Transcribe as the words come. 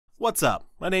What's up?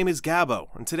 My name is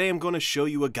Gabo, and today I'm going to show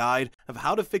you a guide of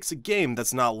how to fix a game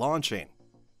that's not launching.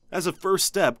 As a first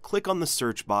step, click on the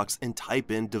search box and type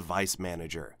in Device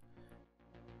Manager.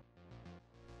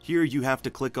 Here you have to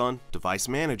click on Device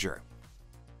Manager.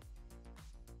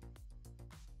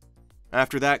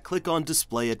 After that, click on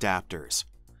Display Adapters.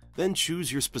 Then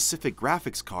choose your specific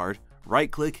graphics card,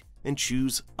 right-click, and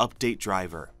choose Update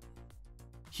Driver.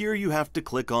 Here you have to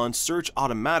click on Search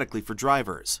Automatically for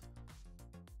Drivers.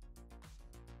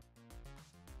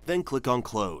 Then click on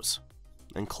Close,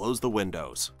 and close the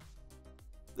windows.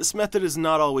 This method is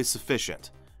not always sufficient.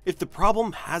 If the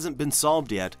problem hasn't been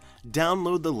solved yet,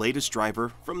 download the latest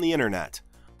driver from the internet.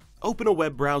 Open a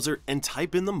web browser and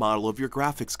type in the model of your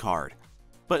graphics card.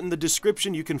 But in the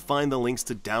description you can find the links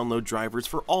to download drivers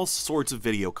for all sorts of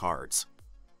video cards.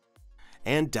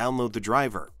 And download the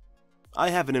driver.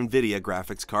 I have an NVIDIA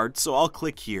graphics card, so I'll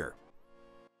click here.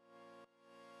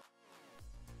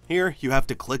 Here, you have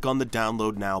to click on the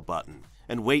Download Now button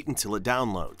and wait until it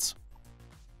downloads.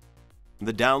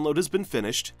 The download has been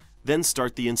finished, then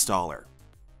start the installer.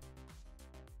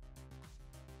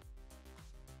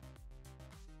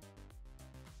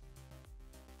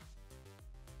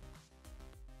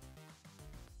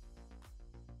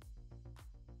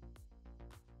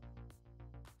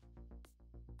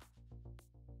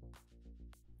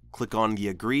 Click on the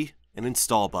Agree and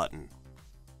Install button.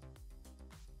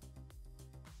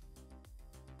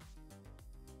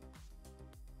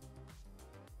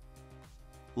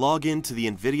 Log in to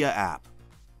the NVIDIA app,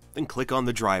 then click on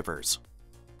the drivers,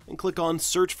 and click on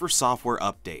Search for Software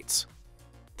Updates.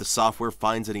 If the software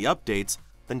finds any updates,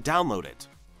 then download it.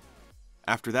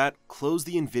 After that, close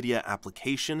the NVIDIA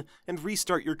application and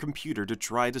restart your computer to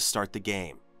try to start the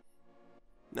game.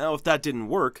 Now, if that didn't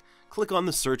work, click on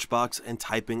the search box and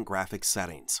type in Graphics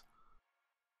Settings.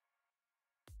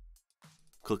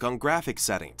 Click on Graphics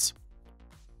Settings.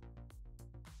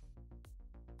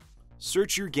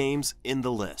 Search your games in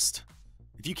the list.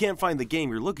 If you can't find the game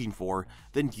you're looking for,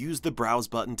 then use the Browse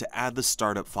button to add the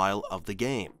startup file of the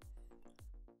game.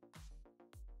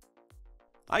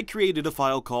 I created a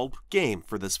file called Game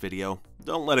for this video,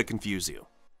 don't let it confuse you.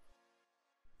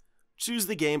 Choose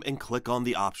the game and click on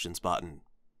the Options button,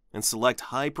 and select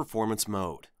High Performance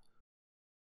Mode.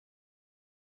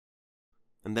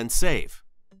 And then save.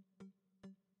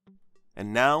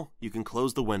 And now you can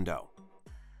close the window.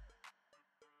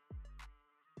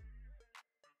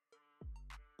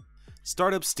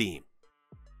 Start up Steam.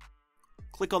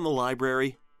 Click on the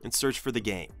library and search for the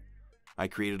game. I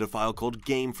created a file called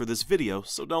Game for this video,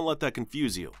 so don't let that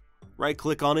confuse you.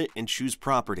 Right-click on it and choose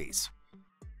Properties.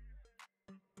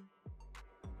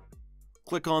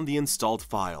 Click on the installed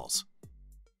files.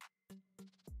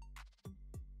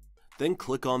 Then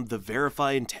click on the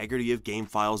Verify Integrity of Game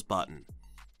Files button.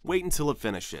 Wait until it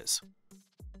finishes.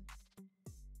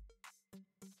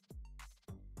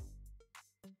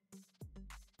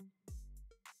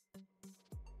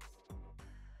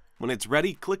 When it's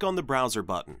ready, click on the Browser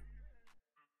button.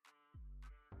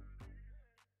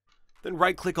 Then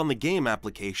right-click on the game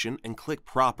application and click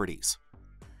Properties.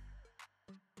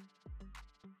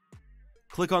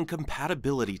 Click on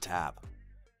Compatibility tab.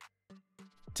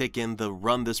 Take in the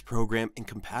Run this program in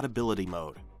compatibility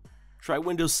mode. Try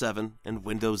Windows 7 and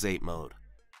Windows 8 mode.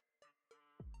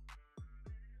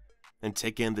 And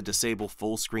take in the Disable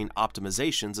Full Screen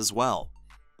Optimizations as well.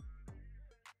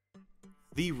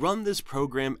 The Run this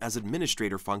program as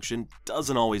administrator function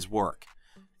doesn't always work.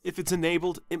 If it's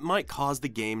enabled, it might cause the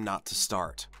game not to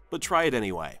start, but try it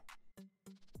anyway.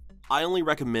 I only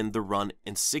recommend the run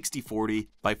in 6040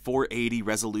 by 480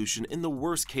 resolution in the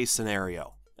worst case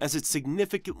scenario, as it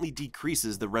significantly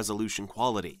decreases the resolution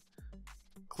quality.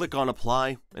 Click on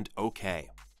Apply and OK.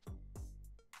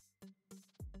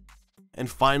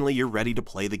 And finally, you're ready to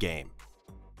play the game.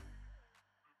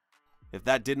 If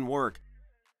that didn't work,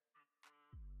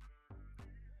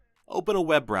 open a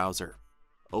web browser.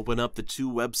 Open up the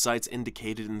two websites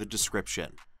indicated in the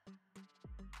description.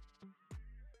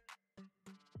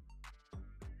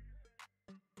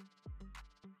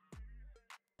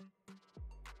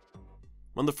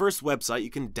 On the first website, you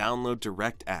can download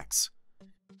DirectX.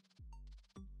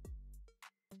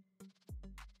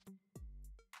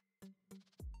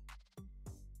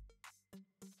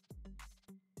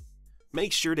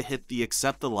 Make sure to hit the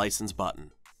Accept the License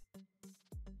button.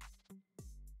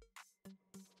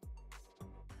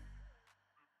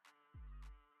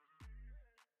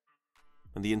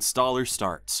 And the installer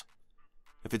starts.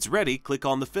 If it's ready, click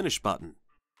on the Finish button.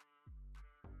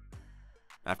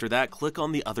 After that, click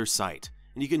on the other site,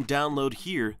 and you can download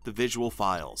here the visual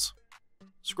files.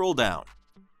 Scroll down.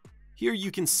 Here you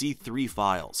can see 3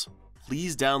 files.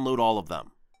 please download all of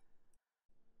them.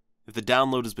 If the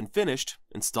download has been finished,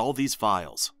 install these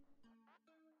files.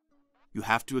 You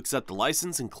have to accept the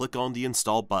license and click on the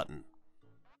Install button.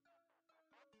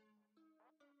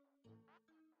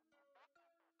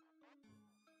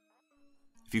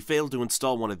 If you fail to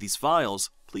install one of these files,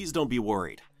 please don't be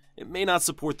worried. It may not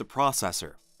support the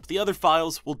processor, but the other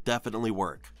files will definitely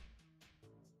work.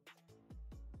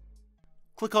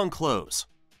 Click on Close.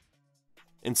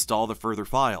 Install the further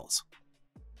files.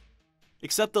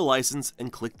 Accept the license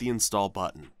and click the Install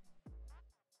button.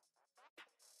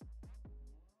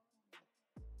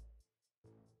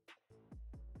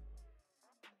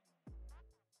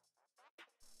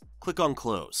 Click on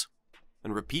Close,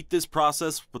 and repeat this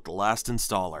process with the last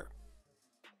installer.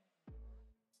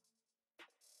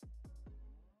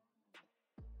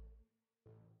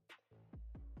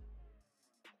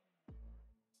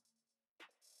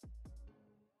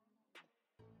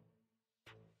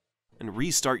 And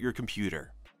restart your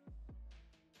computer.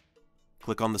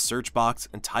 Click on the search box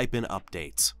and type in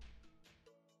Updates.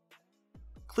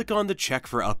 Click on the Check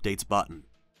for Updates button.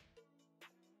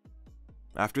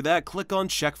 After that, click on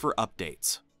Check for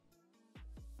Updates.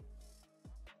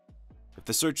 If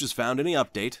the search has found any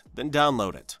update, then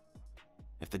download it.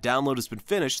 If the download has been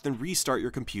finished, then restart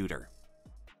your computer.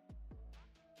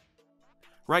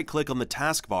 Right-click on the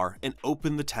taskbar and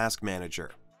open the Task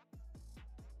Manager.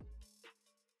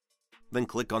 Then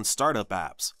click on Startup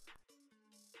Apps.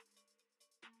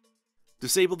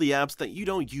 Disable the apps that you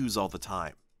don't use all the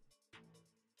time.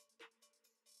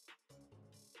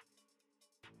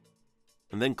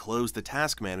 And then close the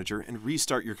Task Manager and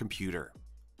restart your computer.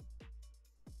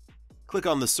 Click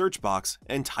on the search box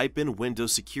and type in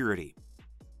Windows Security.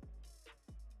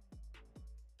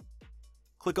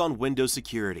 Click on Windows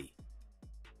Security.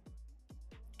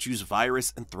 Choose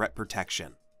Virus and Threat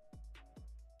Protection.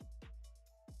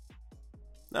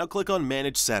 Now click on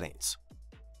Manage Settings.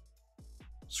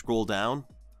 Scroll down,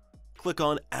 click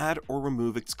on Add or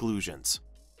Remove Exclusions.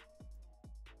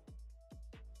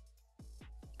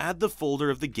 Add the folder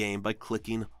of the game by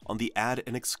clicking on the Add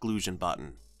an Exclusion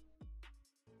button.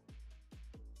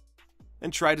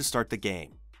 And try to start the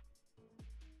game.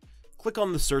 Click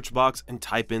on the search box and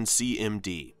type in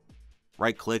CMD.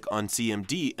 Right-click on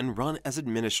CMD and run as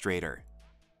administrator.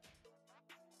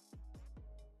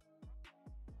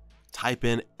 Type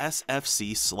in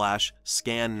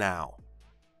sfc/scan now.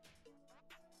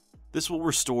 This will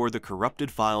restore the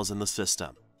corrupted files in the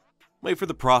system. Wait for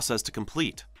the process to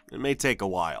complete. It may take a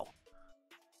while.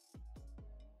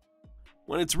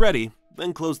 When it's ready,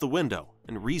 then close the window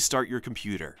and restart your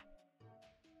computer.